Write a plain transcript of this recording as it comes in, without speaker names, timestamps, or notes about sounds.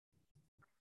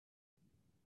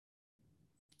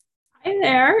Hi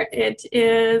there. It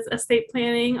is Estate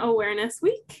Planning Awareness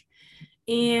Week,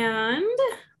 and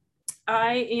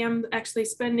I am actually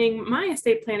spending my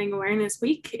Estate Planning Awareness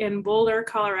Week in Boulder,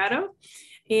 Colorado,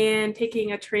 and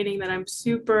taking a training that I'm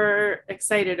super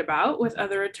excited about with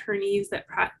other attorneys that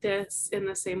practice in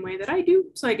the same way that I do.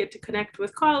 So I get to connect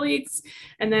with colleagues,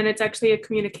 and then it's actually a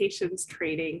communications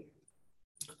training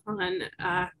on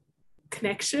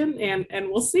connection, and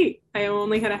we'll see. I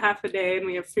only had a half a day and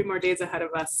we have 3 more days ahead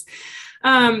of us.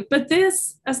 But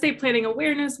this estate planning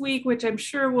awareness week, which I'm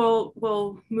sure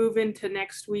will move into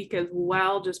next week as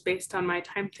well, just based on my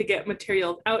time to get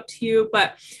materials out to you.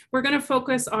 But we're going to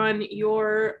focus on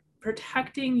your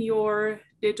protecting your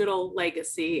digital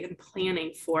legacy and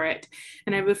planning for it.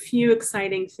 And I have a few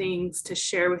exciting things to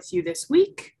share with you this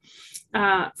week.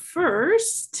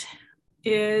 First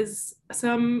is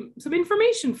some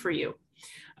information for you.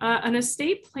 An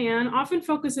estate plan often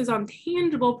focuses on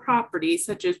tangible properties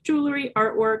such as jewelry,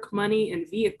 artwork, money, and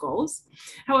vehicles.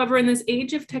 However, in this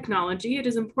age of technology, it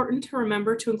is important to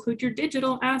remember to include your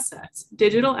digital assets.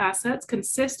 Digital assets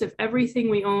consist of everything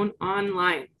we own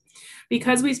online.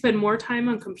 Because we spend more time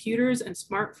on computers and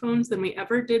smartphones than we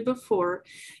ever did before,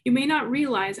 you may not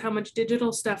realize how much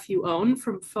digital stuff you own,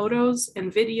 from photos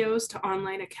and videos to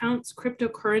online accounts,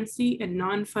 cryptocurrency, and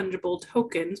non-fungible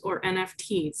tokens or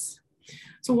NFTs.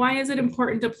 So why is it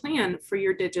important to plan for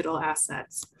your digital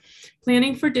assets?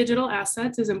 Planning for digital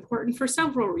assets is important for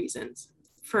several reasons.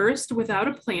 First, without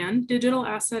a plan, digital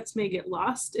assets may get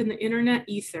lost in the internet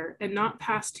ether and not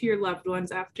pass to your loved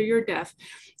ones after your death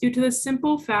due to the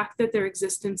simple fact that their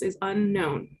existence is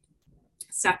unknown.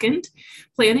 Second,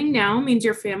 planning now means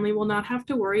your family will not have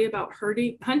to worry about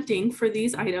hunting for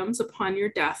these items upon your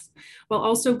death, while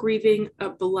also grieving a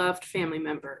beloved family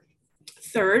member.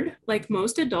 Third, like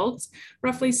most adults,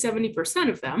 roughly 70%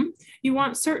 of them, you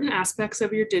want certain aspects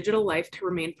of your digital life to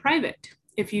remain private.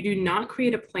 If you do not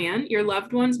create a plan, your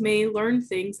loved ones may learn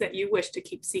things that you wish to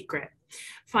keep secret.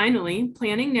 Finally,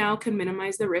 planning now can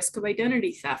minimize the risk of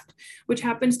identity theft, which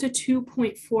happens to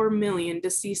 2.4 million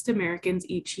deceased Americans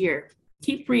each year.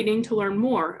 Keep reading to learn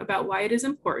more about why it is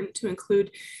important to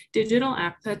include digital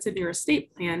assets in your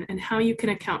estate plan and how you can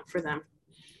account for them.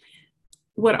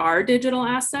 What are digital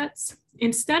assets?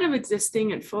 Instead of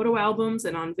existing in photo albums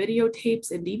and on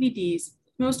videotapes and DVDs,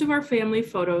 most of our family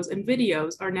photos and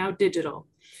videos are now digital.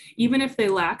 Even if they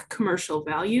lack commercial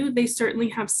value, they certainly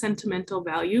have sentimental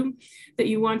value that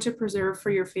you want to preserve for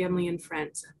your family and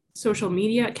friends. Social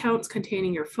media accounts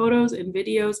containing your photos and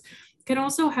videos can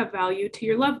also have value to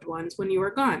your loved ones when you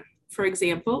are gone. For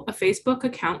example, a Facebook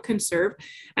account can serve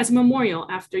as a memorial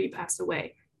after you pass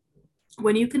away.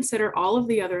 When you consider all of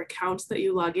the other accounts that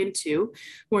you log into,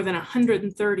 more than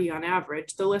 130 on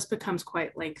average, the list becomes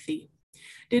quite lengthy.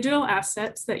 Digital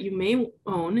assets that you may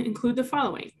own include the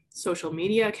following: social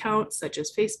media accounts such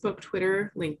as Facebook,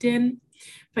 Twitter, LinkedIn,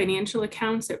 financial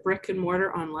accounts at brick and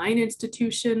mortar online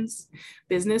institutions,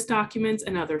 business documents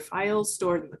and other files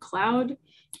stored in the cloud,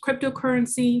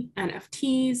 cryptocurrency,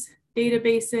 NFTs,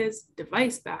 databases,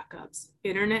 device backups,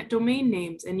 internet domain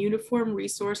names, and uniform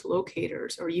resource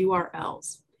locators or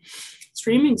URLs.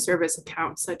 Streaming service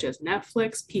accounts such as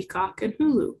Netflix, Peacock, and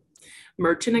Hulu.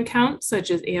 Merchant accounts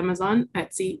such as Amazon,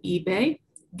 Etsy, eBay.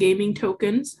 Gaming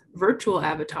tokens, virtual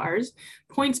avatars,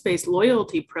 points-based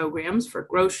loyalty programs for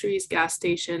groceries, gas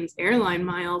stations, airline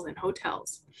miles, and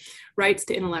hotels. Rights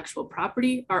to intellectual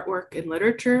property, artwork, and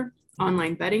literature,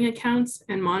 online betting accounts,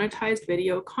 and monetized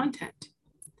video content.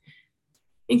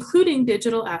 Including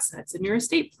digital assets in your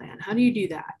estate plan. How do you do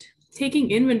that?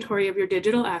 Taking inventory of your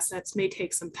digital assets may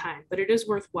take some time, but it is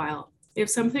worthwhile. If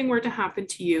something were to happen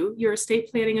to you, your estate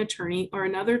planning attorney or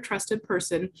another trusted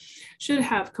person should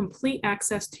have complete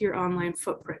access to your online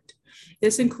footprint.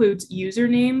 This includes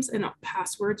usernames and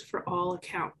passwords for all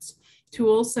accounts.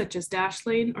 Tools such as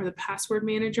Dashlane or the password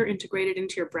manager integrated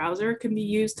into your browser can be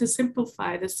used to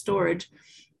simplify the storage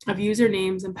of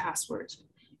usernames and passwords.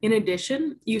 In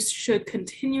addition, you should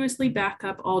continuously back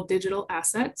up all digital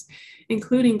assets,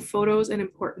 including photos and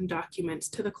important documents,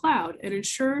 to the cloud, and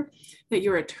ensure that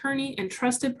your attorney and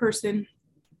trusted person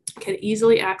can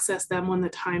easily access them when the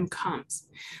time comes.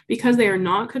 Because they are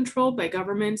not controlled by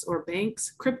governments or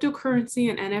banks, cryptocurrency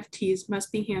and NFTs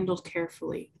must be handled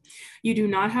carefully. You do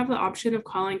not have the option of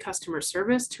calling customer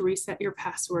service to reset your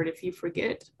password if you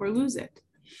forget or lose it.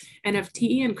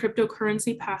 NFT and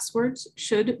cryptocurrency passwords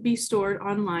should be stored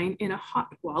online in a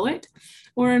hot wallet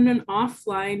or in an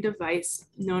offline device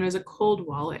known as a cold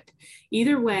wallet.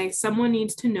 Either way, someone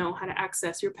needs to know how to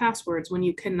access your passwords when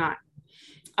you cannot.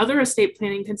 Other estate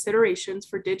planning considerations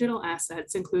for digital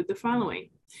assets include the following.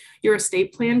 Your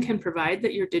estate plan can provide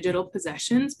that your digital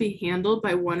possessions be handled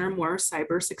by one or more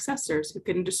cyber successors who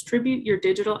can distribute your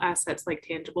digital assets like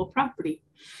tangible property.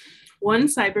 One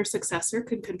cyber successor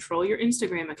can control your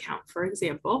Instagram account, for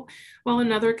example, while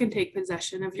another can take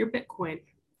possession of your Bitcoin.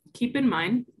 Keep in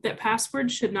mind that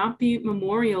passwords should not be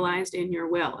memorialized in your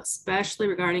will, especially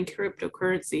regarding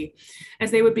cryptocurrency, as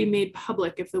they would be made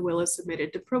public if the will is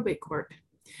submitted to probate court.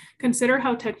 Consider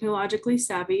how technologically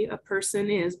savvy a person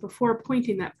is before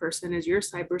appointing that person as your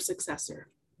cyber successor.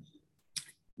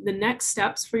 The next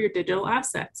steps for your digital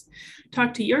assets.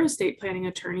 Talk to your estate planning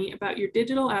attorney about your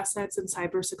digital assets and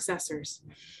cyber successors.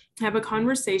 Have a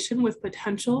conversation with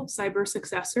potential cyber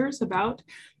successors about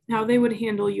how they would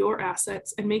handle your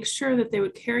assets and make sure that they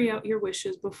would carry out your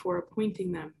wishes before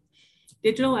appointing them.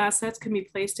 Digital assets can be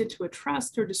placed into a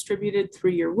trust or distributed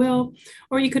through your will,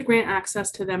 or you could grant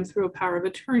access to them through a power of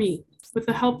attorney. With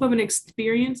the help of an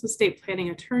experienced estate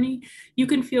planning attorney, you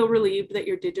can feel relieved that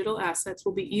your digital assets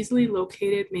will be easily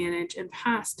located, managed, and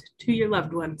passed to your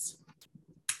loved ones.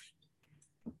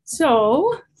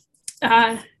 So,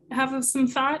 have some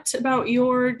thought about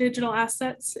your digital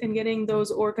assets and getting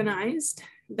those organized.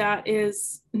 That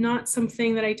is not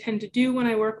something that I tend to do when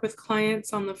I work with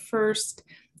clients on the first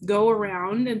go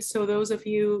around. And so those of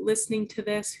you listening to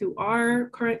this who are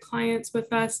current clients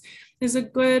with us, is a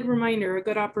good reminder, a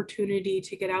good opportunity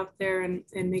to get out there and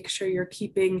make sure you're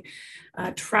keeping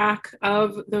track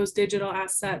of those digital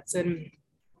assets and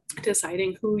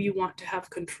deciding who you want to have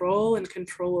control and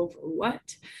control over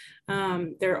what.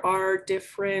 There are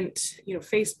different,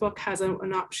 Facebook has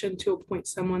an option to appoint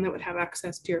someone that would have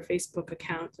access to your Facebook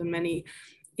account, and many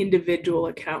individual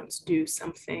accounts do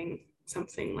something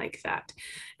like that.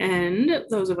 And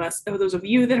those of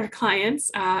you that are clients,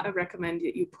 I recommend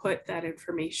that you put that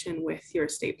information with your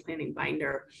estate planning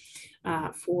binder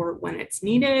for when it's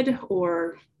needed,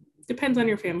 or depends on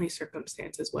your family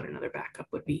circumstances what another backup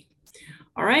would be.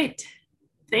 All right,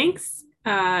 thanks.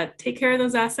 Take care of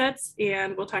those assets,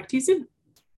 and we'll talk to you soon.